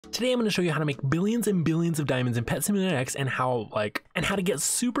Today I'm going to show you how to make billions and billions of diamonds in Pet Simulator X and how to get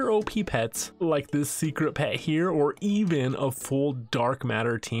super OP pets like this secret pet here, or even a full dark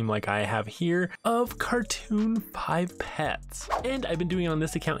matter team like I have here of cartoon 5 pets. And I've been doing it on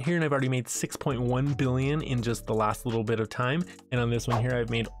this account here, and I've already made 6.1 billion in just the last little bit of time. And on this one here, I've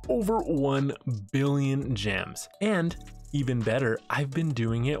made over 1 billion gems. And even better, I've been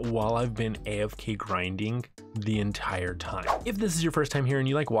doing it while I've been AFK grinding the entire time. If this is your first time here and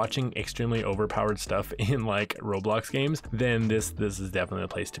you like watching extremely overpowered stuff in like Roblox games, then this is definitely the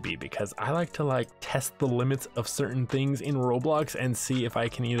place to be, because I like to test the limits of certain things in Roblox and see if I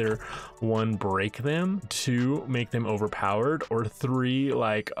can either 1, break them, 2, make them overpowered, or 3, do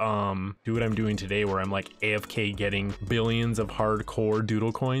what I'm doing today where I'm like AFK getting billions of hardcore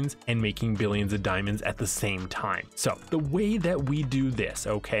doodle coins and making billions of diamonds at the same time. So the way that we do this,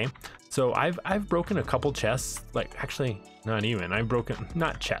 okay, so I've broken a couple chests, actually not even,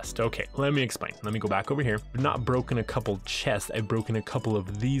 not chest, okay, let me explain. Let me go back over here. I've not broken a couple chests, I've broken a couple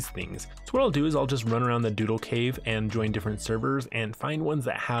of these things. So what I'll do is I'll just run around the doodle cave and join different servers and find ones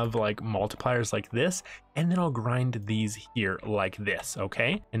that have like multipliers like this, and then I'll grind these here like this,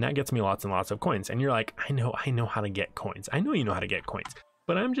 okay? And that gets me lots and lots of coins. And you're like, I know how to get coins. I know you know how to get coins.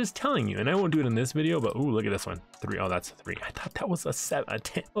 But I'm just telling you, and I won't do it in this video, but ooh, look at this one. 3, oh, that's a 3. I thought that was a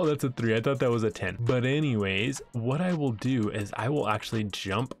 10. Oh, that's a 3. I thought that was a 10. But anyways, what I will do is I will actually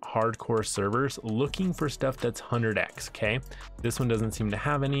jump hardcore servers looking for stuff that's 100x, okay? This one doesn't seem to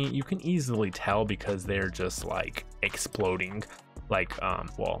have any. You can easily tell because they're just like exploding, like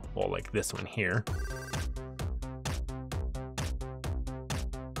this one here.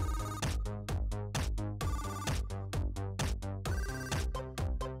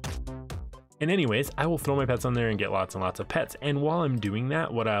 And anyways, I will throw my pets on there and get lots and lots of pets. And while I'm doing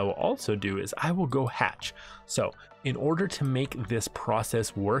that, what I will also do is I will go hatch. So in order to make this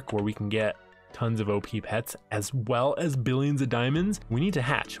process work where we can get tons of OP pets as well as billions of diamonds, we need to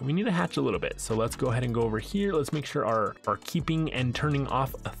hatch. We need to hatch a little bit. So let's go ahead and go over here. Let's make sure our keeping and turning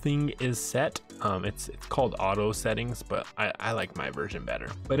off a thing is set. It's called auto settings, but I like my version better.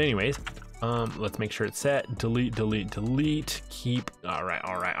 But anyways, let's make sure it's set. Delete, delete, delete, keep. All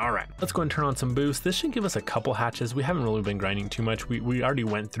right. Let's go and turn on some boost. This should give us a couple hatches. We haven't really been grinding too much. We already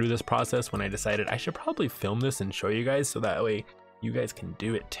went through this process when I decided I should probably film this and show you guys, so that way you guys can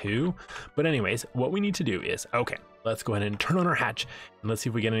do it too. But anyways, what we need to do is, okay, let's go ahead and turn on our hatch and let's see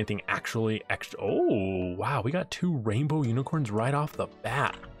if we get anything actually extra. Oh, wow, we got 2 rainbow unicorns right off the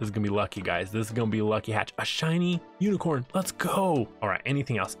bat. This is gonna be lucky, guys. This is gonna be a lucky hatch. A shiny unicorn, let's go. All right,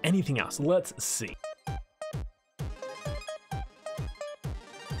 anything else? Let's see.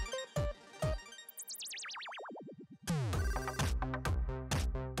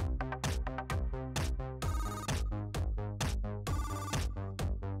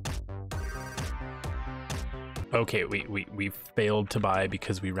 Okay, we failed to buy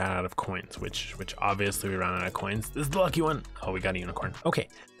because we ran out of coins, which obviously we ran out of coins. This is the lucky one. Oh, we got a unicorn. Okay,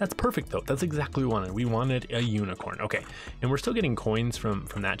 that's perfect though. That's exactly what we wanted. We wanted a unicorn. Okay, and we're still getting coins from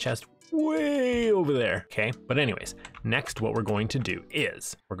that chest way over there. Okay, but anyways, next what we're going to do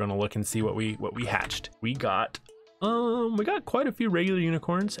is we're going to look and see what we hatched. We got quite a few regular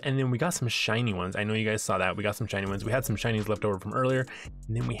unicorns, and then we got some shiny ones. I know you guys saw that. We got some shiny ones. We had some shinies left over from earlier,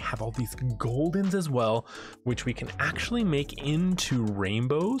 and then we have all these goldens as well, which we can actually make into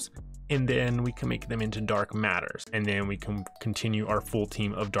rainbows, and then we can make them into dark matters, and then we can continue our full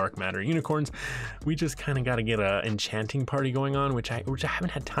team of dark matter unicorns. We just kind of got to get a enchanting party going on, which I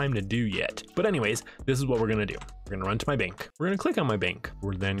haven't had time to do yet. But anyways, this is what we're gonna do. We're gonna run to my bank. We're gonna click on my bank.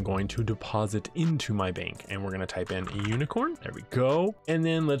 We're then going to deposit into my bank, and we're gonna type in a unicorn. There we go. And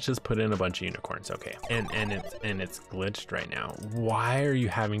then let's just put in a bunch of unicorns. Okay. And it's glitched right now. Why are you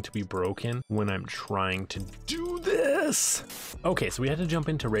having to be broken when I'm trying to do this? Okay, so we had to jump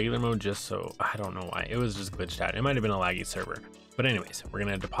into regular mode just so, I don't know why. It was just glitched out. It might have been a laggy server. But anyways, we're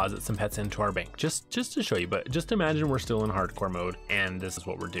gonna deposit some pets into our bank just to show you. But just imagine we're still in hardcore mode, and this is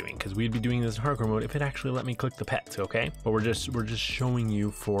what we're doing, because we'd be doing this in hardcore mode if it actually let me click the pets, okay? But we're just showing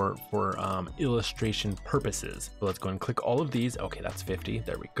you for illustration purposes. So let's go and click all of these. Okay, that's 50.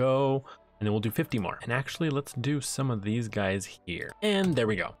 There we go. And then we'll do 50 more. And actually, let's do some of these guys here. And there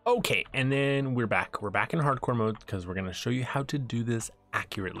we go. Okay, and then we're back. We're back in hardcore mode because we're gonna show you how to do this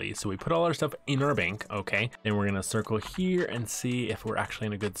accurately. So we put all our stuff in our bank. Okay, then we're gonna circle here and see if we're actually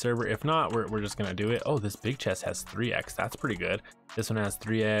in a good server. If not, we're just gonna do it. Oh, this big chest has 3x. That's pretty good. This one has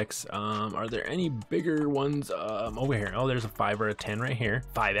 3x. Are there any bigger ones over here? Oh, there's a 5 or a 10 right here.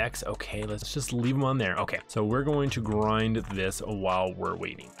 5x. Okay, let's just leave them on there. Okay, so we're going to grind this while we're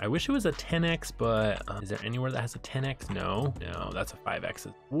waiting. I wish it was a 10x, but is there anywhere that has a 10x? No, that's a 5x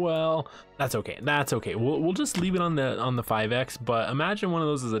as well. That's okay. That's okay. We'll just leave it on the 5x. But imagine one of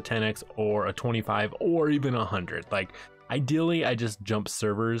those is a 10x or a 25 or even 100. Like, ideally, I just jump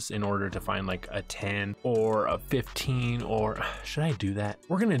servers in order to find like a 10 or a 15, or should I do that?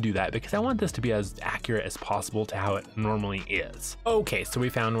 We're gonna do that because I want this to be as accurate as possible to how it normally is. Okay, so we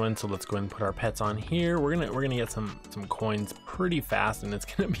found one, so let's go ahead and put our pets on here. We're gonna get some coins pretty fast, and it's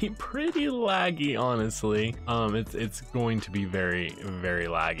gonna be pretty laggy, honestly. It's going to be very, very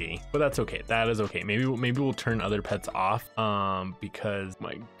laggy, but that's okay. That is okay. Maybe we'll turn other pets off because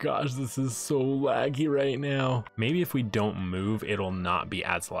my gosh, this is so laggy right now. Maybe if we don't move, it'll not be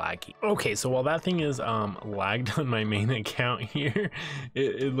as laggy. Okay, so while that thing is lagged on my main account here,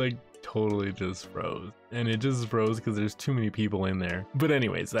 it like totally just froze, and it just froze because there's too many people in there. But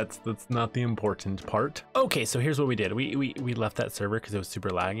anyways, that's not the important part. Okay, so here's what we did. We left that server because it was super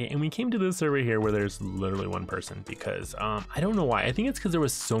laggy, and we came to this server here where there's literally one person because I don't know why. I think it's because there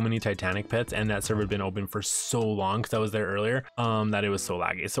was so many Titanic pets and that server had been open for so long because I was there earlier that it was so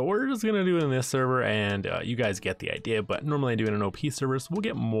laggy. So we're just gonna do it in this server, and you guys get the idea. But normally I do it in an OP server, so we'll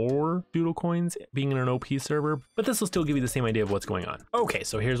get more doodle coins being in an OP server, but this will still give you the same idea of what's going on. Okay,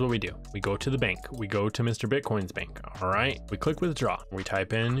 so here's what we do. We go to the bank. We go to Mr. Bitcoin's bank. All right. We click withdraw. We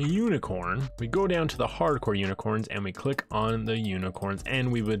type in unicorn. We go down to the hardcore unicorns and we click on the unicorns and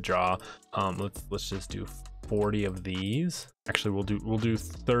we withdraw. Let's just do 40 of these. Actually, we'll do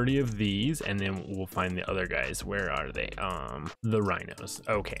 30 of these, and then we'll find the other guys. Where are they? The rhinos.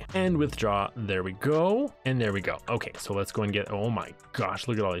 Okay, and withdraw. There we go, and there we go. Okay, so let's go and get. Oh my gosh,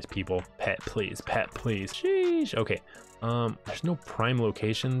 look at all these people. Pet, please. Pet, please. Sheesh. Okay. There's no prime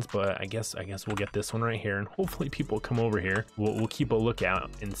locations, but I guess we'll get this one right here, and hopefully people come over here. We'll keep a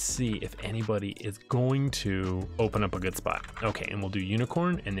lookout and see if anybody is going to open up a good spot. Okay, and we'll do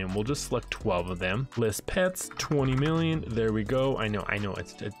unicorn, and then we'll just select 12 of them. List pets, 20 million. There we go. I know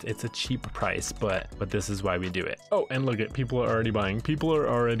it's a cheap price, but this is why we do it. Oh, and look at, people are already buying. People are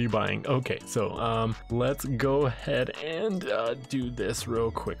already buying. Okay, so let's go ahead and do this real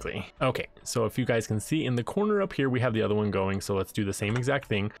quickly. Okay, so if you guys can see in the corner up here, we have the other one going, so let's do the same exact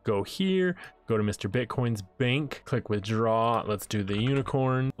thing. Go here, go to Mr. Bitcoin's bank, click withdraw. Let's do the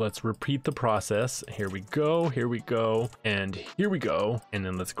unicorn. Let's repeat the process. Here we go, and here we go. And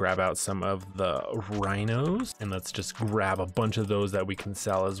then let's grab out some of the rhinos, and let's just grab a bunch of those that we can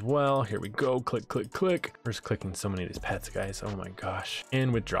sell as well. Here we go, click, click, click. We're just clicking so many of these pets, guys. Oh my gosh.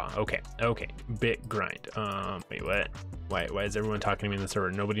 And withdraw. Okay, bit grind. Wait, what? Why is everyone talking to me in the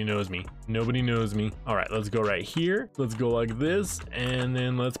server? Nobody knows me. Nobody knows me. All right, let's go right here. Let's go like this, and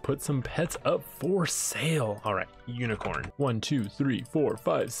then let's put some pets up for sale. All right, unicorn. 1, 2, 3, 4,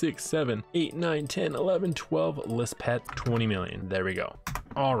 5, 6, 7, 8, 9, 10, 11, 12. List pet, 20 million. There we go.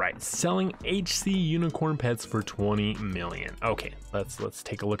 All right, selling HC unicorn pets for 20 million. Okay, let's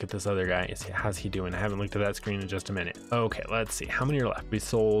take a look at this other guy. How's he doing? I haven't looked at that screen in just a minute. Okay, let's see. How many are left? We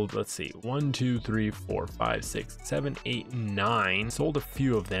sold, let's see, 1, 2, 3, 4, 5, 6, 7, 8, 9. Sold a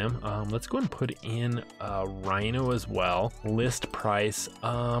few of them. Let's go and put in a rhino as well. List price.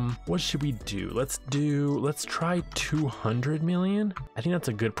 What should we do? Let's try 200 million. I think that's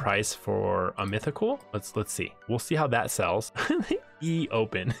a good price for a mythical. Let's see. We'll see how that sells.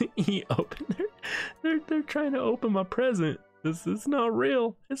 E-open. They're trying to open my present. This is not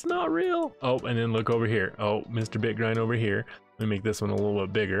real. It's not real. Oh, and then look over here. Oh, Mr. Bitgrind over here. Let me make this one a little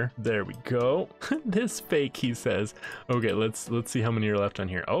bit bigger. There we go. This fake, he says. Okay, let's see how many are left on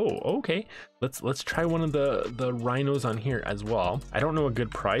here. Oh, okay. Let's try one of the rhinos on here as well. I don't know a good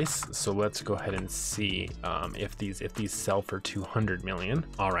price, so let's go ahead and see if these sell for 200 million.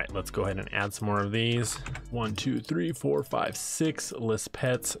 All right, let's go ahead and add some more of these. 1, 2, 3, 4, 5, 6. List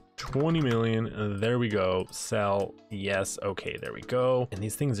pets, 20 million. There we go. Sell. Yes. Okay, there we go. And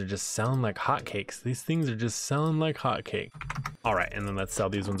these things are just selling like hotcakes. These things are just selling like hotcake. All right, and then let's sell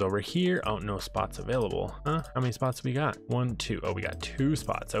these ones over here. Oh, no spots available. Huh? How many spots we got? 1, 2. Oh, we got 2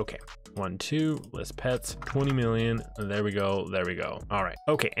 spots. Okay. 1, 2. List pets, 20 million. There we go. There we go. All right.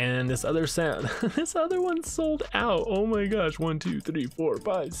 Okay, and this other this other one sold out. Oh my gosh. 1, 2, 3, 4,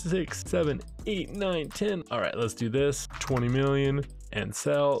 5, 6, 7, 8, 9, 10. All right, let's do this. 20 million. and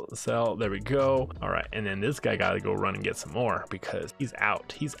sell. There we go. All right, and then this guy got to go run and get some more because he's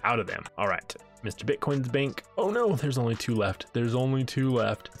out of them. All right, Mr. Bitcoin's bank. Oh no, there's only 2 left. There's only 2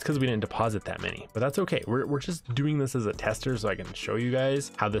 left. It's because we didn't deposit that many, but that's okay. We're just doing this as a tester so I can show you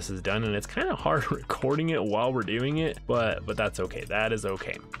guys how this is done, and it's kind of hard recording it while we're doing it, but that's okay. That is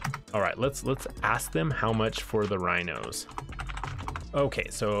okay. All right, let's ask them how much for the rhinos. Okay,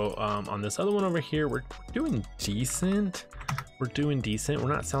 so on this other one over here, we're doing decent. We're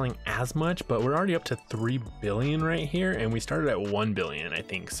not selling as much, but we're already up to 3 billion right here, and we started at 1 billion, I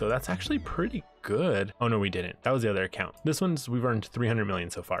think. So that's actually pretty good. Oh no, we didn't. That was the other account. This one's, we've earned 300 million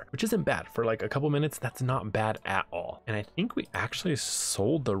so far, which isn't bad for like a couple minutes. That's not bad at all. And I think we actually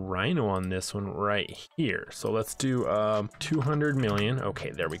sold the rhino on this one right here. So let's do 200 million. Okay,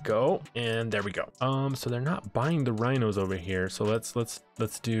 there we go. And there we go. So they're not buying the rhinos over here. So let's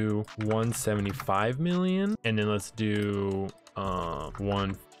do 175 million, and then let's do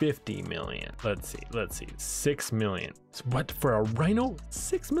 150 million. Let's see 6 million. What, for a rhino?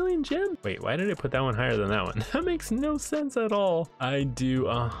 6 million gems? Wait, why did I put that one higher than that one? That makes no sense at all. I do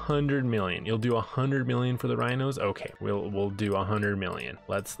 100 million. You'll do 100 million for the rhinos? Okay, we'll do 100 million.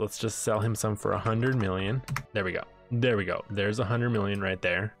 Let's just sell him some for 100 million. There we go. There we go. There's 100 million right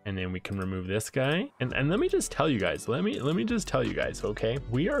there. And then we can remove this guy. And let me just tell you guys, let me just tell you guys, okay?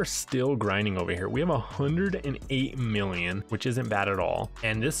 We are still grinding over here. We have 108 million, which isn't bad at all.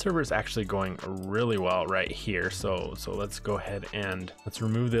 And this server is actually going really well right here. So let's go ahead and let's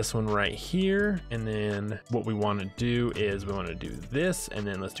remove this one right here. And then what we want to do is we want to do this. And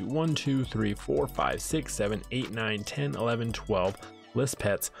then let's do 1, 2, 3, 4, 5, 6, 7, 8, 9, 10, 11, 12. List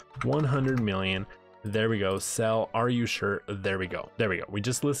pets, 100 million. There we go. Sell. Are you sure? There we go. There we go. We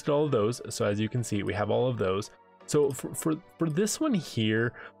just listed all of those. So as you can see, we have all of those. So for this one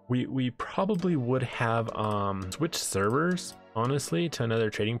here, we probably would have switched servers, honestly, to another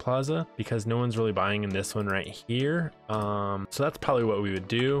trading plaza because no one's really buying in this one right here. So that's probably what we would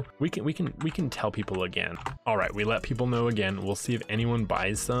do. We can tell people again. All right, we let people know again. We'll see if anyone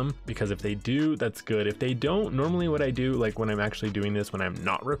buys some, because if they do, that's good. If they don't, normally what I do, like when I'm actually doing this when I'm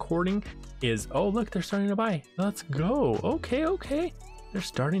not recording, is, oh look, they're starting to buy. Let's go. Okay. They're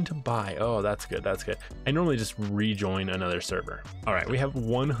starting to buy. Oh, that's good. That's good. I normally just rejoin another server. All right, we have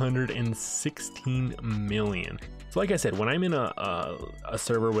 116 million. So like I said, when I'm in a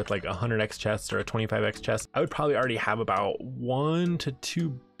server with like 100x chests or a 25x chest, I would probably already have about 1 to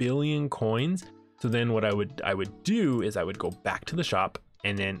 2 billion coins. So then what I would do is I would go back to the shop,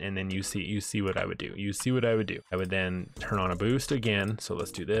 and then you see what I would do. You see what I would do. I would then turn on a boost again. So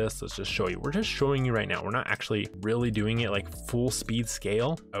let's do this. Let's just show you. We're just showing you right now. We're not actually really doing it like full speed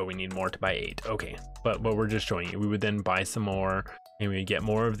scale. Oh, we need more to buy 8. Okay, but we're just showing you. We would then buy some more, and we would get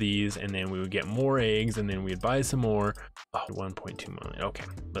more of these, and then we would get more eggs, and then we'd buy some more. Oh, 1.2 million. Okay,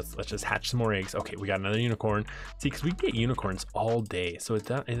 let's just hatch some more eggs. Okay, we got another unicorn. See, because we get unicorns all day, so it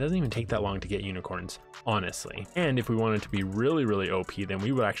doesn't even take that long to get unicorns, honestly. And if we wanted to be really, really OP, then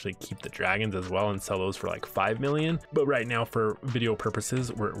we would actually keep the dragons as well and sell those for like 5 million. But right now, for video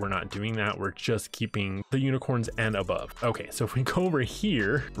purposes, we're not doing that. We're just keeping the unicorns and above. Okay, so if we go over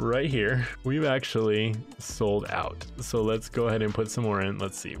here, right here, we've actually sold out. So let's go ahead and put some more in.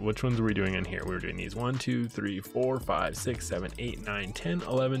 Let's see, which ones are we doing in here? We were doing these 1, 2, 3, 4, 5, 6, 7, 8, 9, 10,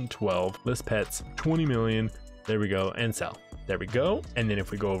 11, 12. List pets, 20 million. There we go, and sell. There we go. And then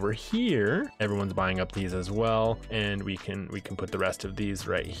if we go over here, everyone's buying up these as well, and we can put the rest of these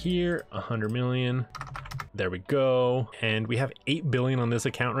right here. 100 million. There we go. And we have 8 billion on this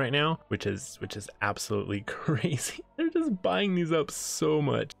account right now, which is absolutely crazy. They're just buying these up so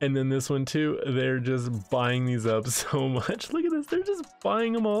much. And then this one too, they're just buying these up so much. Look at this, they're just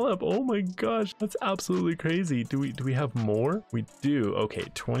buying them all up. Oh my gosh, that's absolutely crazy. Do we have more? We do. Okay,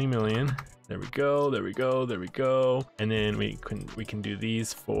 20 million. There we go, there we go, there we go. And then we can do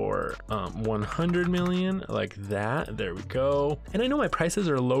these for 100 million, like that. There we go. And I know my prices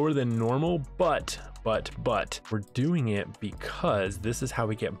are lower than normal, but we're doing it because this is how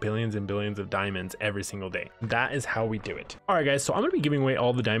we get billions and billions of diamonds every single day. That is how we do it. All right, guys, so I'm gonna be giving away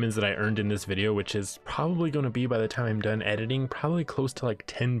all the diamonds that I earned in this video, which is probably gonna be, by the time I'm done editing, probably close to like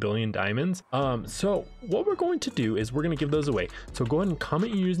 10 billion diamonds. So what we're going to do is we're gonna give those away. So go ahead and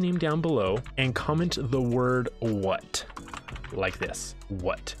comment your username down below and comment the word what, like this,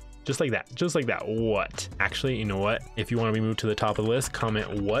 what. Just like that, what? Actually, you know what? If you want to be moved to the top of the list,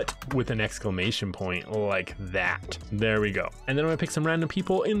 comment what with an exclamation point, like that. There we go. And then I'm gonna pick some random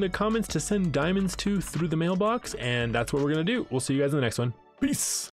people in the comments to send diamonds to through the mailbox, and that's what we're gonna do. We'll see you guys in the next one. Peace.